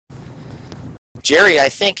Jerry, I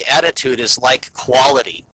think attitude is like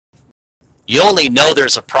quality. You only know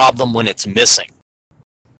there's a problem when it's missing.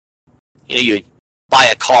 You buy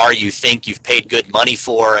a car you think you've paid good money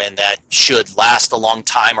for and that should last a long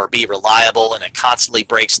time or be reliable, and it constantly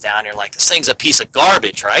breaks down. You're like, this thing's a piece of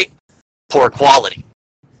garbage, right? Poor quality.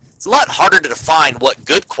 It's a lot harder to define what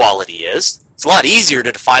good quality is. It's a lot easier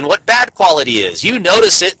to define what bad quality is. You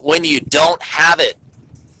notice it when you don't have it.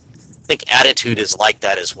 I think attitude is like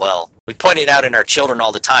that as well. We point it out in our children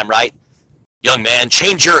all the time, right? Young man,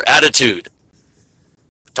 change your attitude.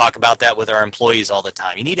 We talk about that with our employees all the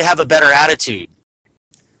time. You need to have a better attitude.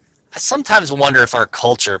 I sometimes wonder if our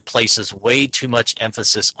culture places way too much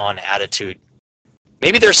emphasis on attitude.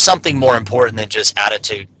 Maybe there's something more important than just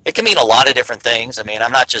attitude. It can mean a lot of different things. I mean,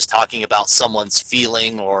 I'm not just talking about someone's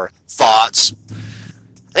feeling or thoughts.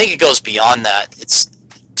 I think it goes beyond that.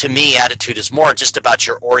 To me, attitude is more just about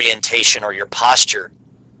your orientation or your posture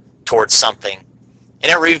towards something.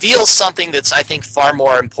 And it reveals something that's, I think, far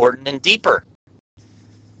more important and deeper.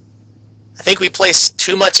 I think we place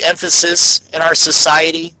too much emphasis in our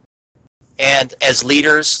society and as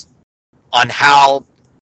leaders on how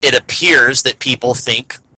it appears that people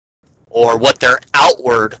think or what their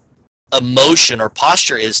outward emotion or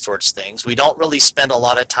posture is towards things. We don't really spend a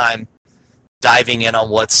lot of time diving in on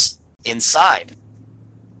what's inside.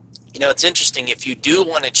 You know, it's interesting, if you do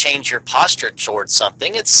want to change your posture towards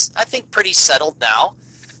something, it's, I think, pretty settled now.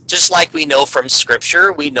 Just like we know from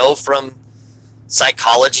Scripture, we know from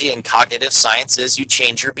psychology and cognitive sciences, you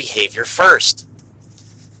change your behavior first.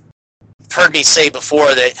 You've heard me say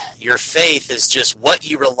before that your faith is just what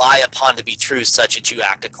you rely upon to be true such that you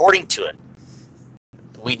act according to it.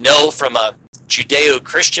 We know from a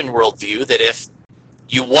Judeo-Christian worldview that if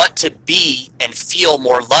you want to be and feel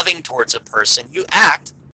more loving towards a person, you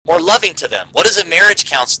act more loving to them. What does a marriage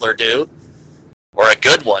counselor do, or a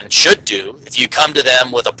good one should do, if you come to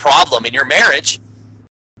them with a problem in your marriage?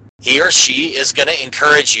 He or she is going to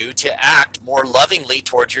encourage you to act more lovingly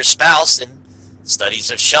towards your spouse, and studies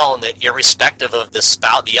have shown that irrespective of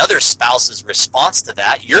the other spouse's response to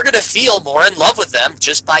that, you're going to feel more in love with them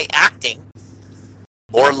just by acting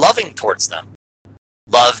more loving towards them.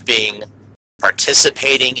 Love being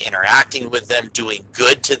participating, interacting with them, doing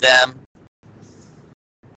good to them.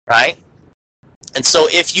 Right? And so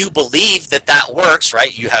if you believe that that works,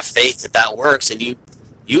 right, you have faith that that works, and you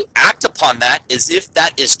act upon that as if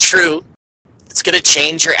that is true, it's going to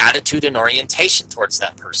change your attitude and orientation towards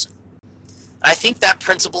that person. And I think that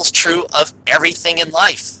principle is true of everything in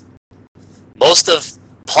life. Most of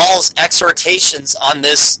Paul's exhortations on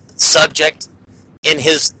this subject in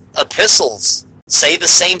his epistles say the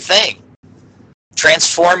same thing.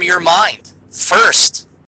 Transform your mind first.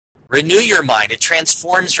 Renew your mind. It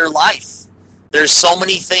transforms your life. There's so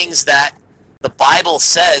many things that the Bible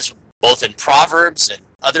says, both in Proverbs and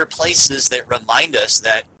other places, that remind us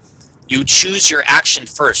that you choose your action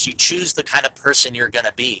first. You choose the kind of person you're going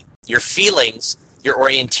to be. Your feelings, your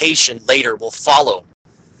orientation later will follow,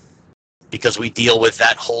 because we deal with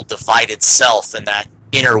that whole divided self and that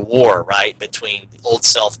inner war, right, between old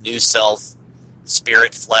self, new self,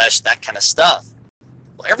 spirit, flesh, that kind of stuff.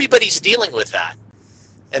 Well, everybody's dealing with that.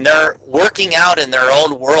 And they're working out in their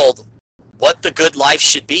own world what the good life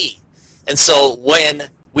should be. And so when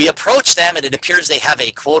we approach them and it appears they have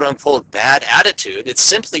a quote-unquote bad attitude, it's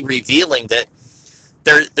simply revealing that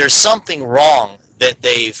there's something wrong that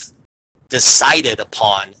they've decided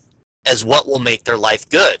upon as what will make their life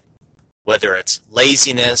good, whether it's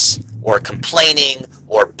laziness or complaining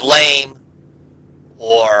or blame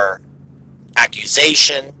or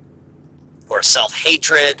accusation or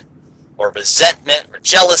self-hatred or resentment or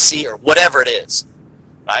jealousy or whatever it is,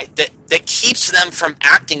 right? That keeps them from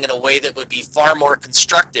acting in a way that would be far more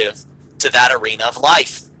constructive to that arena of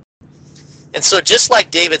life. And so just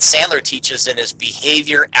like David Sandler teaches in his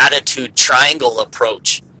behavior attitude triangle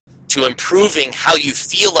approach to improving how you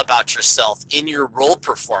feel about yourself in your role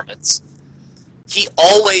performance, he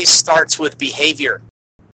always starts with behavior.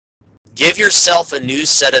 Give yourself a new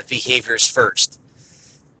set of behaviors first.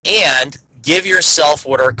 And give yourself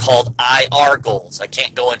what are called IR goals. I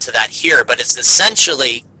can't go into that here, but it's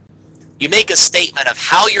essentially you make a statement of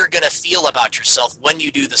how you're going to feel about yourself when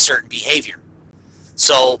you do the certain behavior.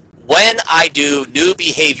 So when I do new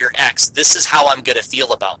behavior X, this is how I'm going to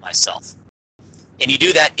feel about myself. And you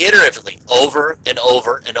do that iteratively over and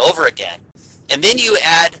over and over again. And then you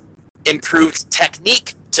add improved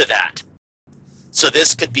technique to that. So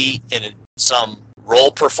this could be in some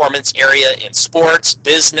role performance area in sports,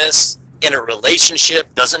 business, in a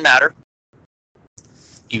relationship, doesn't matter.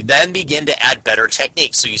 You then begin to add better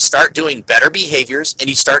techniques. So you start doing better behaviors and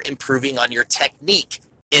you start improving on your technique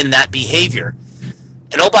in that behavior.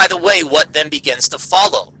 And oh, by the way, what then begins to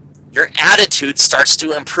follow? Your attitude starts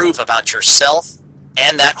to improve about yourself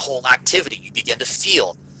and that whole activity. You begin to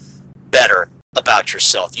feel better about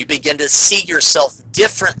yourself. You begin to see yourself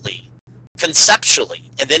differently, conceptually,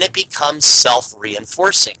 and then it becomes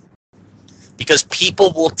self-reinforcing. Because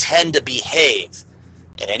people will tend to behave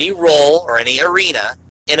in any role or any arena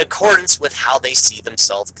in accordance with how they see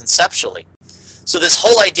themselves conceptually. So this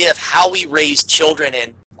whole idea of how we raise children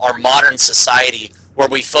in our modern society, where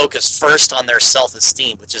we focus first on their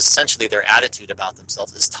self-esteem, which is essentially their attitude about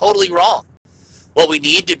themselves, is totally wrong. What we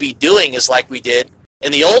need to be doing is like we did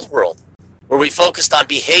in the old world, where we focused on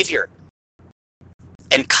behavior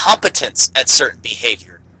and competence at certain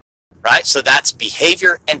behavior, right? So that's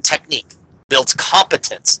behavior and technique. Builds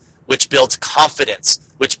competence, which builds confidence,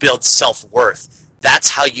 which builds self-worth. That's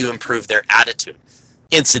how you improve their attitude.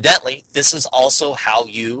 Incidentally, this is also how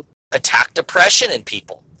you attack depression in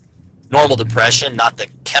people. Normal depression, not the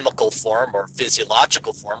chemical form or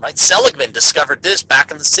physiological form, right? Seligman discovered this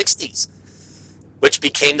back in the 60s, which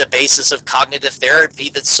became the basis of cognitive therapy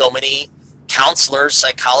that so many counselors,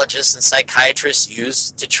 psychologists, and psychiatrists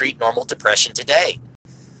use to treat normal depression today.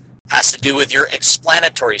 Has to do with your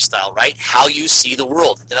explanatory style, right? How you see the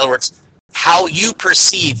world. In other words, how you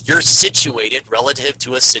perceive you're situated relative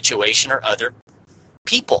to a situation or other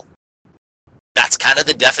people. That's kind of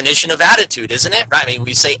the definition of attitude, isn't it? Right? I mean,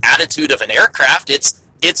 we say attitude of an aircraft, it's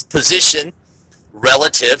its position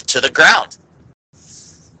relative to the ground.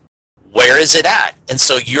 Where is it at? And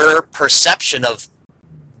so your perception of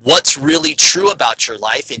what's really true about your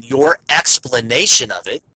life and your explanation of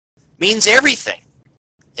it means everything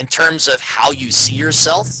in terms of how you see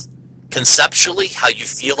yourself conceptually, how you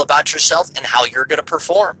feel about yourself, and how you're going to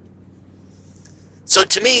perform. So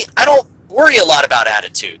to me, I don't worry a lot about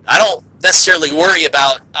attitude. I don't necessarily worry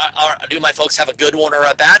about, do my folks have a good one or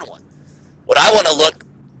a bad one? What I want to look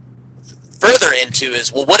further into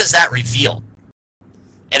is, well, what does that reveal?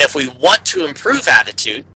 And if we want to improve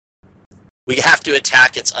attitude, we have to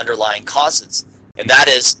attack its underlying causes. And that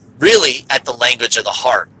is really at the language of the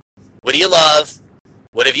heart. What do you love?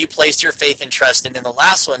 What have you placed your faith and trust in? And the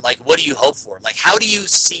last one, like, what do you hope for? Like, how do you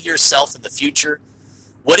see yourself in the future?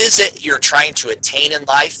 What is it you're trying to attain in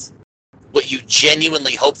life? What you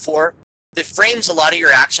genuinely hope for? That frames a lot of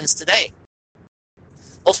your actions today.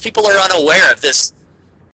 Most people are unaware of this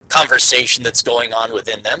conversation that's going on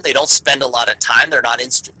within them. They don't spend a lot of time. They're not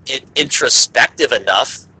introspective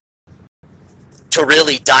enough to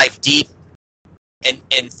really dive deep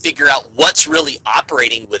and figure out what's really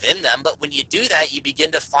operating within them. But when you do that, you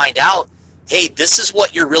begin to find out, hey, this is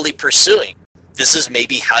what you're really pursuing. This is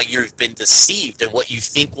maybe how you've been deceived and what you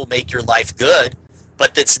think will make your life good,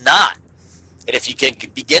 but that's not. And if you can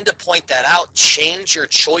begin to point that out, change your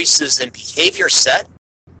choices and behavior set,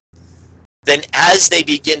 then as they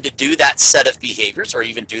begin to do that set of behaviors, or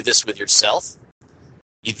even do this with yourself,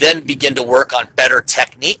 you then begin to work on better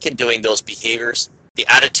technique in doing those behaviors. The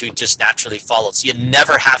attitude just naturally follows. You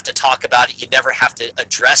never have to talk about it. You never have to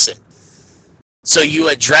address it. So you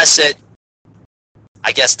address it,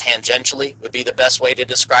 I guess tangentially would be the best way to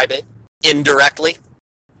describe it, indirectly.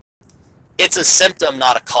 It's a symptom,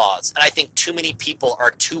 not a cause. And I think too many people are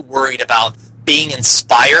too worried about being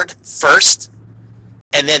inspired first,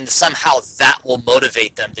 and then somehow that will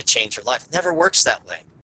motivate them to change their life. It never works that way.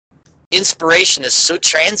 Inspiration is so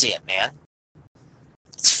transient, man.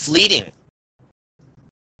 It's fleeting.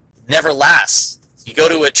 Never lasts. You go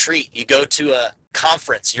to a treat, you go to a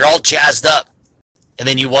conference, you're all jazzed up, and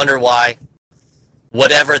then you wonder why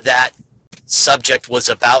whatever that subject was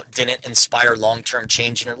about didn't inspire long-term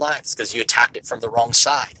change in your lives, because you attacked it from the wrong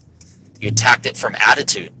side. You attacked it from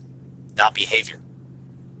attitude, not behavior.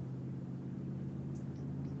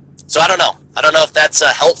 So I don't know. I don't know if that's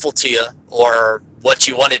helpful to you or what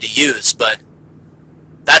you wanted to use, but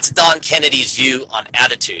that's Don Kennedy's view on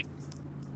attitude.